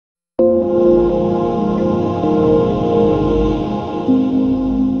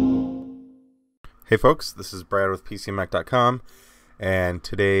Hey folks, this is Brad with PCMac.com, and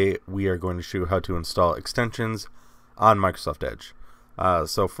today we are going to show you how to install extensions on Microsoft Edge.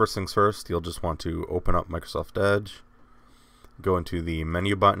 So first things first, you'll just want to open up Microsoft Edge, go into the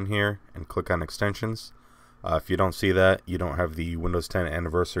menu button here, and click on extensions. If you don't see that, you don't have the Windows 10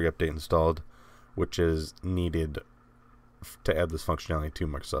 Anniversary Update installed, which is needed to add this functionality to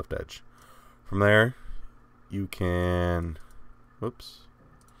Microsoft Edge. From there, you can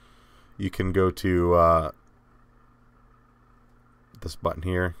go to this button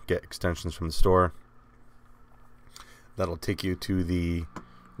here, get extensions from the store. That'll take you to the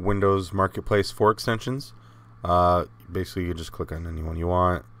Windows Marketplace for extensions. Basically, you just click on any one you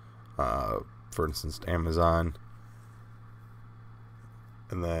want. For instance, Amazon.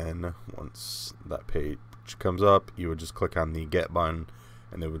 And then once that page comes up, you would just click on the Get button,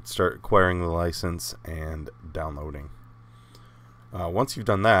 and it would start acquiring the license and downloading. Once you've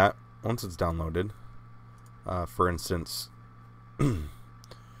done that, once it's downloaded, for instance,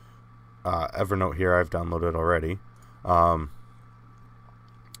 Evernote here I've downloaded already.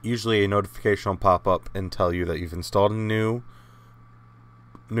 Usually a notification will pop up and tell you that you've installed a new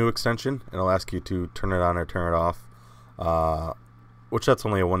extension, and it'll ask you to turn it on or turn it off, which that's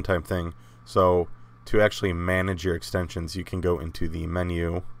only a one-time thing. So to actually manage your extensions, you can go into the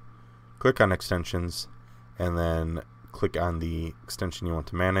menu, click on extensions, and then click on the extension you want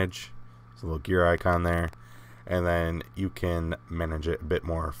to manage. There's a little gear icon there, and then you can manage it a bit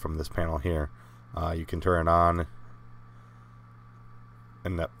more from this panel here. You can turn it on,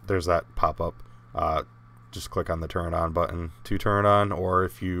 and there's that pop-up. Just click on the turn it on button to turn it on, or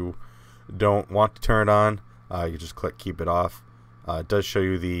if you don't want to turn it on, you just click keep it off. It does show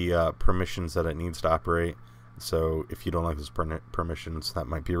you the permissions that it needs to operate, so if you don't like those permissions, that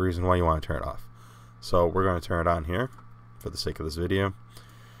might be a reason why you want to turn it off. So we're going to turn it on here for the sake of this video.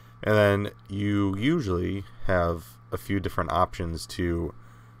 And then you usually have a few different options to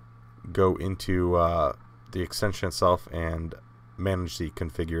go into the extension itself and manage the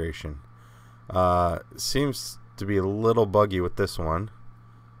configuration. Seems to be a little buggy with this one.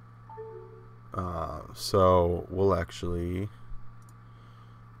 So we'll actually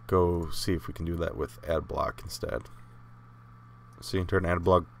go see if we can do that with AdBlock instead. So you can turn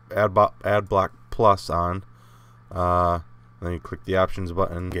AdBlock Plus on. Then you click the options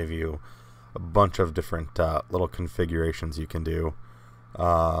button, give you a bunch of different little configurations you can do.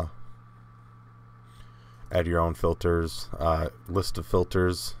 Add your own filters, list of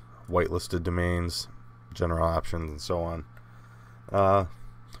filters, whitelisted domains, general options, and so on.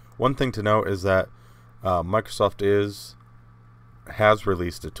 One thing to note is that Microsoft has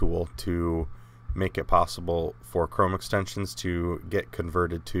released a tool to make it possible for Chrome extensions to get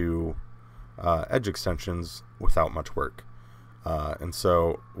converted to Edge extensions without much work. And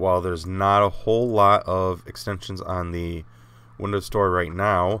so while there's not a whole lot of extensions on the Windows Store right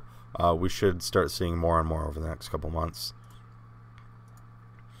now, we should start seeing more and more over the next couple months.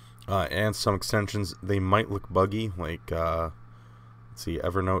 And some extensions, they might look buggy, like let's see,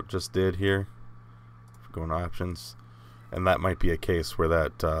 Evernote just did here. Go into options, and that might be a case where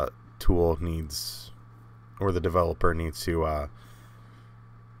that tool needs, or the developer needs to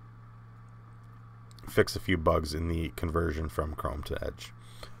fix a few bugs in the conversion from Chrome to Edge.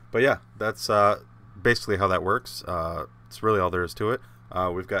 But yeah, that's basically how that works. It's really all there is to it.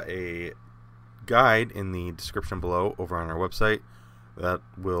 We've got a guide in the description below over on our website that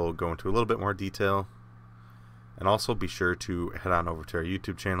will go into a little bit more detail. And also be sure to head on over to our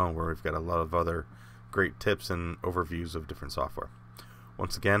YouTube channel, where we've got a lot of other great tips and overviews of different software.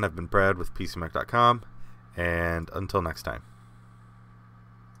 Once again, I've been Brad with PCMac.com, and until next time.